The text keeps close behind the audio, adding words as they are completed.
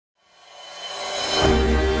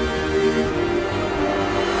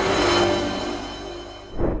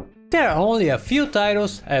there are only a few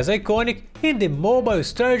titles as iconic in the mobile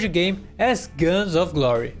strategy game as Guns of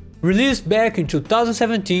Glory. Released back in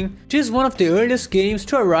 2017, this is one of the earliest games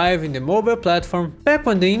to arrive in the mobile platform back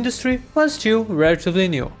when the industry was still relatively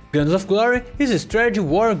new. Guns of Glory is a strategy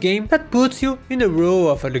war game that puts you in the role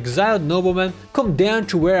of an exiled nobleman condemned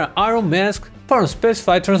to wear an iron mask for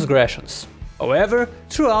unspecified transgressions. However,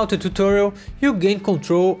 throughout the tutorial, you gain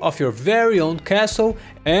control of your very own castle,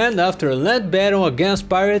 and after a land battle against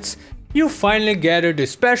pirates, you finally gather the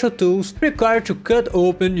special tools required to cut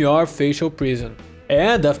open your facial prison.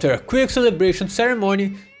 And after a quick celebration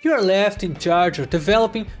ceremony, you are left in charge of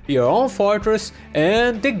developing your own fortress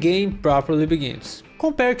and the game properly begins.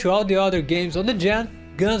 Compared to all the other games on the gen,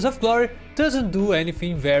 Guns of Glory doesn't do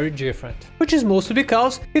anything very different, which is mostly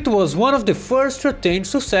because it was one of the first to attain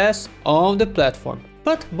success on the platform.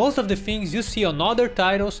 But most of the things you see on other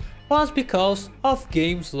titles was because of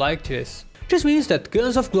games like this. This means that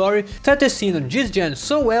Guns of Glory set the scene on this gen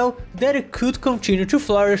so well that it could continue to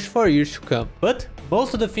flourish for years to come. But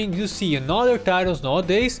most of the things you see in other titles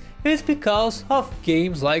nowadays is because of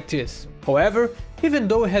games like this. However, even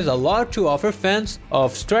though it has a lot to offer fans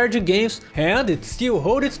of strategy games, and it still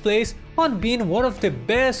holds its place on being one of the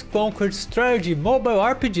best conquered strategy mobile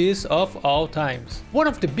RPGs of all times. One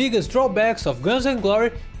of the biggest drawbacks of Guns of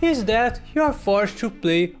Glory is that you are forced to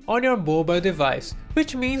play on your mobile device,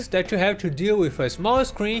 which means that you have to deal with a small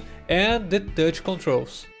screen and the touch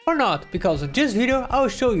controls. Or not, because in this video I will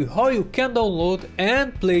show you how you can download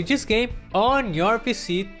and play this game on your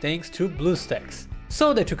PC thanks to BlueStacks,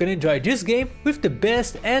 so that you can enjoy this game with the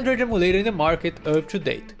best Android emulator in the market up to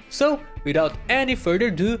date. So, without any further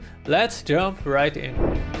ado, let's jump right in.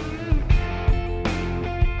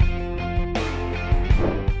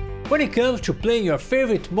 When it comes to playing your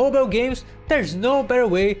favorite mobile games, there's no better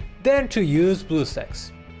way than to use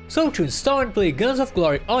BlueStacks. So to install and play Guns of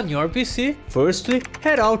Glory on your PC, firstly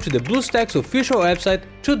head out to the BlueStacks official website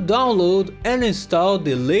to download and install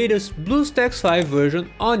the latest BlueStacks 5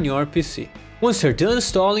 version on your PC. Once you're done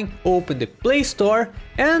installing, open the Play Store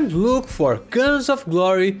and look for Guns of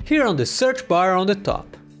Glory here on the search bar on the top.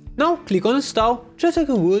 Now click on install just like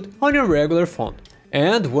you would on your regular phone.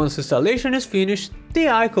 And once installation is finished, the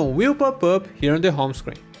icon will pop up here on the home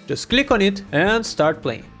screen. Just click on it and start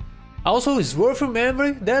playing. Also, it's worth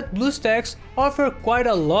remembering that BlueStacks offer quite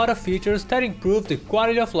a lot of features that improve the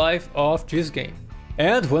quality of life of this game.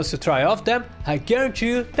 And once you try off them, I guarantee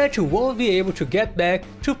you that you won't be able to get back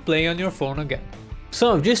to play on your phone again.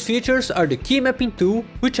 Some of these features are the key mapping tool,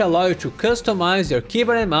 which allow you to customize your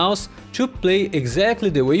keyboard and mouse to play exactly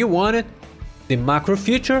the way you want it, the macro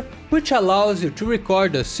feature, which allows you to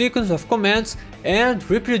record a sequence of commands and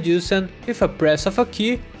reproduce them with a press of a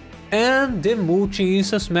key, and the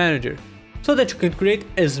multi-instance manager, so that you can create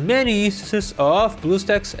as many instances of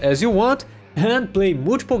BlueStacks as you want and play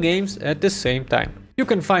multiple games at the same time. You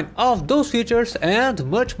can find all of those features and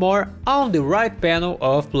much more on the right panel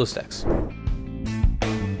of BlueStacks.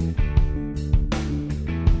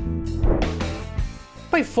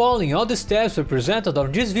 By following all the steps represented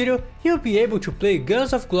on this video, you'll be able to play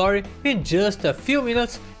Guns of Glory in just a few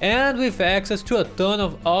minutes and with access to a ton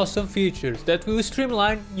of awesome features that will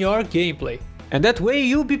streamline your gameplay. And that way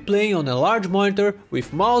you'll be playing on a large monitor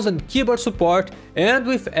with mouse and keyboard support and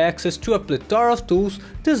with access to a plethora of tools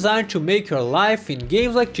designed to make your life in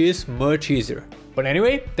games like this much easier. But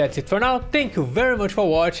anyway, that's it for now, thank you very much for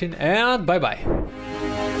watching and bye bye!